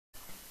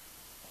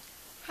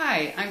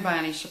Hi,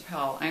 I'm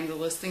Chappell. I'm the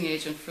listing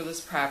agent for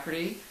this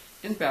property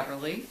in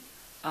Beverly.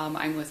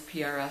 I'm with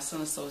PRS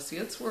and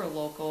Associates. We're a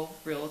local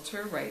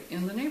realtor right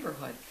in the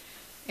neighborhood.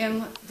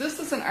 And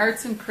this is an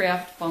arts and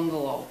craft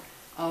bungalow,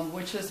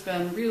 which has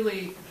been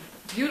really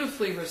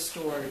beautifully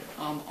restored.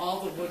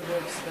 All the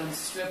woodwork's been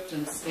stripped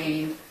and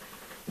stained,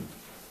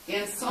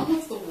 and some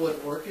of the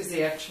woodwork is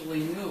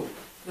actually new.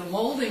 The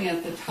molding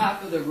at the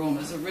top of the room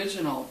is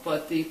original,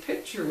 but the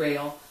picture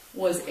rail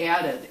was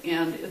added,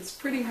 and it's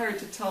pretty hard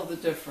to tell the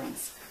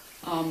difference.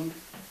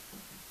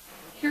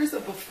 Here's a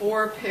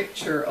before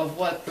picture of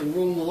what the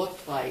room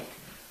looked like.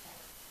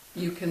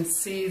 You can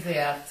see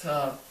that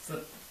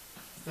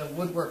the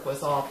woodwork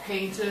was all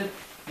painted,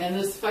 and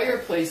this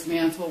fireplace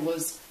mantle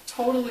was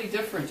totally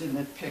different in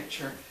the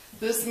picture.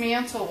 This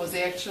mantle was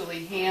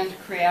actually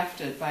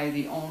handcrafted by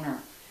the owner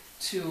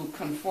to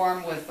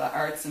conform with the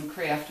arts and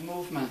craft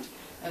movement,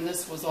 and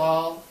this was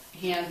all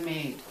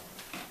handmade.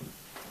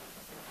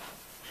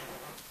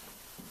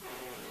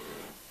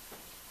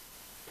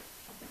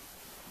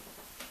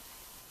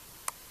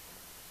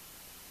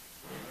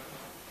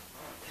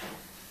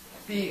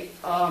 The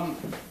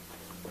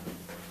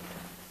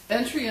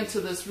entry into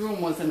this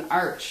room was an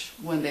arch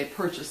when they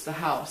purchased the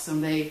house,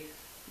 and they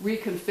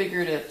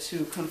reconfigured it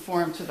to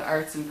conform to the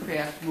arts and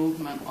craft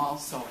movement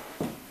also.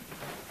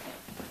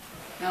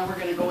 Now we're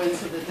going to go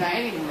into the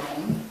dining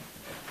room,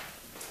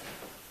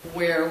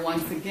 where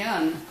once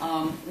again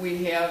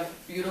we have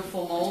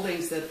beautiful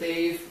moldings that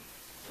they've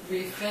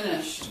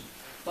refinished,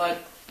 but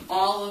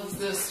all of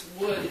this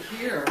wood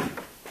here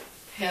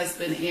has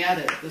been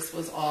added. This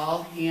was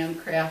all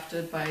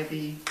handcrafted by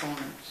the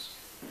owners.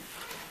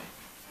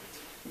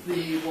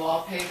 The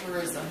wallpaper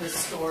is a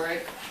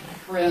historic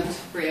print,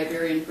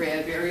 Bradbury and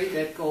Bradbury,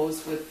 that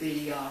goes with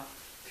the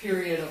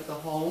period of the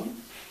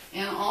home.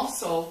 And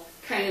also,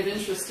 kind of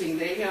interesting,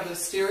 they have a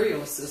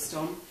stereo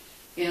system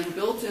and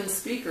built-in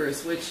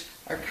speakers, which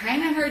are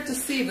kind of hard to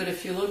see, but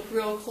if you look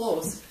real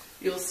close,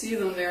 you'll see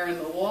them there in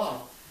the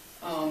wall.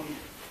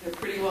 They're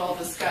pretty well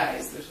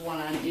disguised. There's one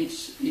on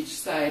each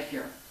side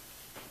here.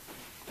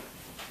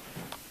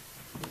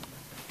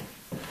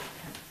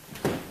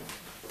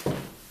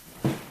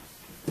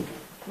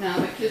 Now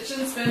the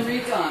kitchen's been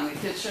redone. The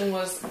kitchen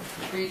was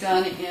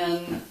redone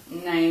in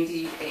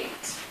 '98.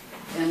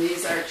 And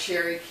these are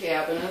cherry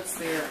cabinets.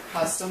 They're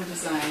custom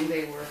designed.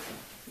 They were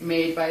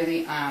made by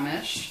the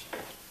Amish.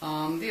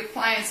 The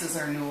appliances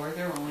are newer.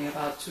 They're only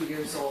about 2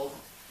 years old.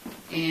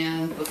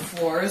 And the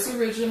floor is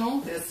original.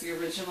 That's the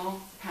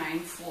original pine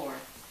floor.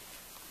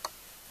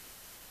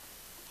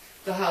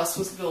 The house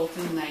was built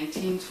in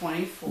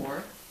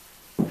 1924.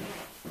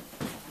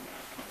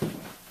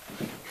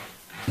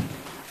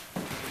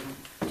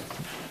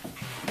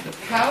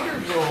 The powder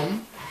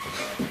room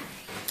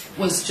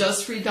was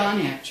just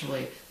redone,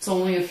 actually. It's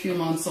only a few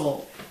months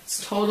old.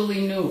 It's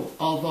totally new,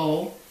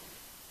 although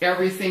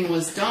everything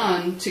was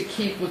done to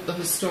keep with the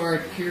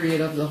historic period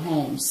of the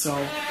home.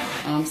 So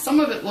some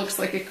of it looks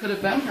like it could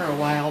have been here a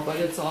while, but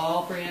it's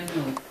all brand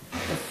new.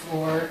 The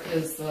floor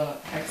is the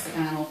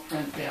hexagonal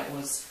print that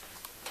was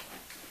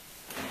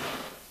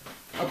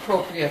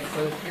appropriate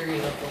for the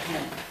period of the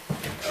home.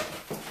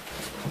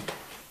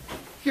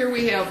 Here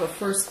we have a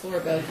first floor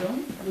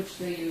bedroom, which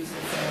they use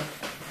as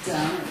a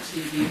den or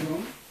TV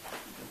room.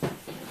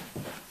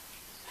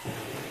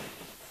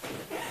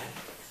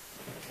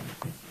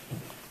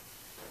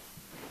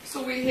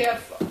 So we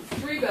have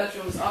 3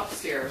 bedrooms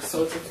upstairs,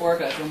 so it's a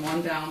 4-bedroom,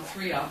 1 down,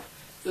 3 up.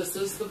 This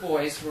is the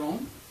boys'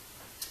 room,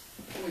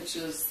 which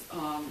is,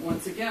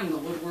 once again, the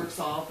woodwork's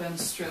all been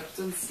stripped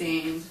and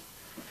stained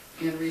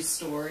and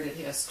restored. It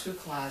has 2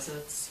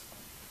 closets.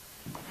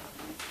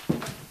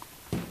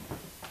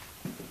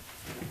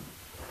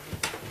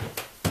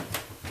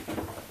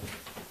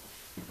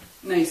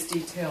 Nice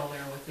detail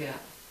there with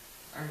that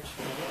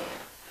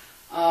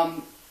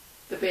archway.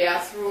 The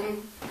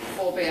bathroom,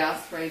 full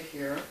bath right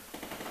here.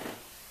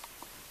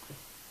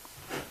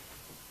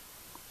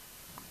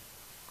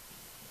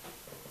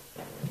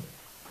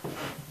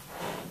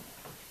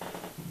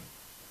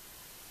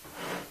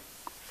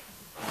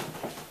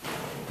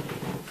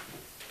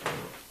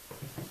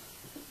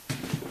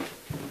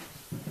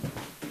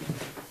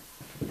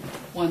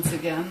 Once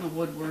again, the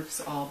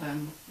woodwork's all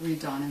been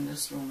redone in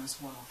this room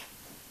as well.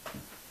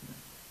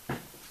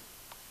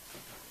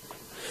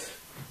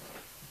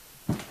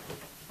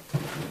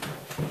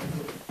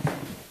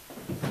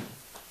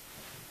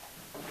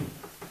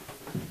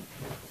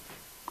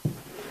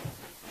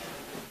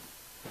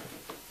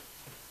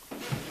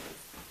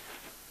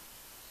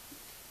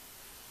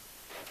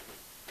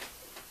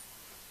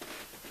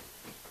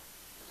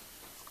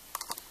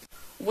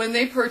 When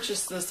they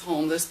purchased this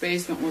home, this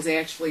basement was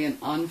actually an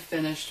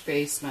unfinished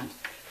basement.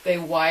 They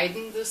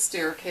widened the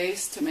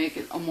staircase to make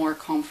it a more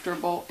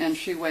comfortable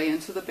entryway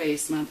into the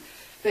basement.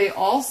 They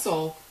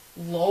also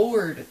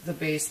lowered the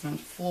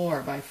basement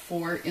floor by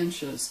 4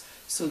 inches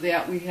so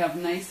that we have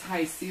nice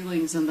high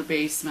ceilings in the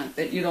basement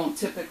that you don't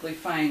typically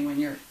find when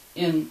you're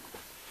in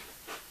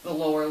the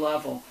lower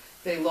level.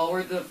 They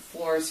lowered the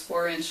floors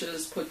 4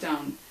 inches, put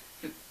down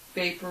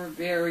vapor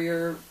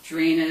barrier,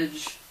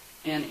 drainage,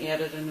 and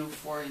added a new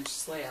 4-inch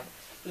slab.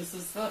 This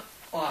is the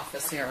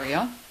office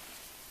area.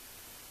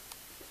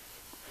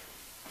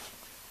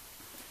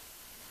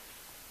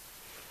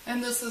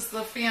 And this is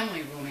the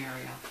family room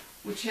area,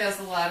 which has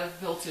a lot of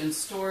built-in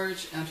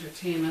storage,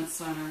 entertainment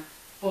center,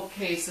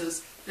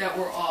 bookcases that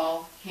were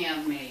all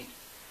handmade.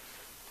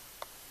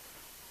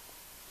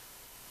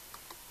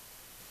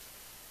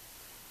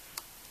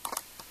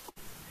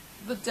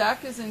 The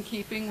deck is in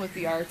keeping with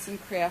the arts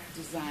and craft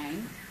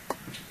design.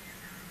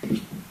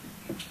 And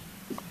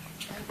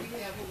we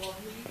have a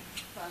lovely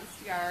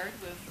fenced yard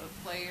with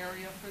a play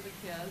area for the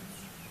kids.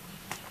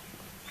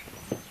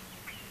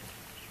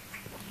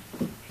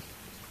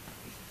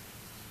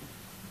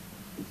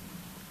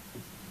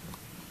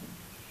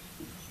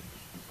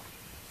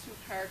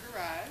 2-car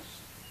garage.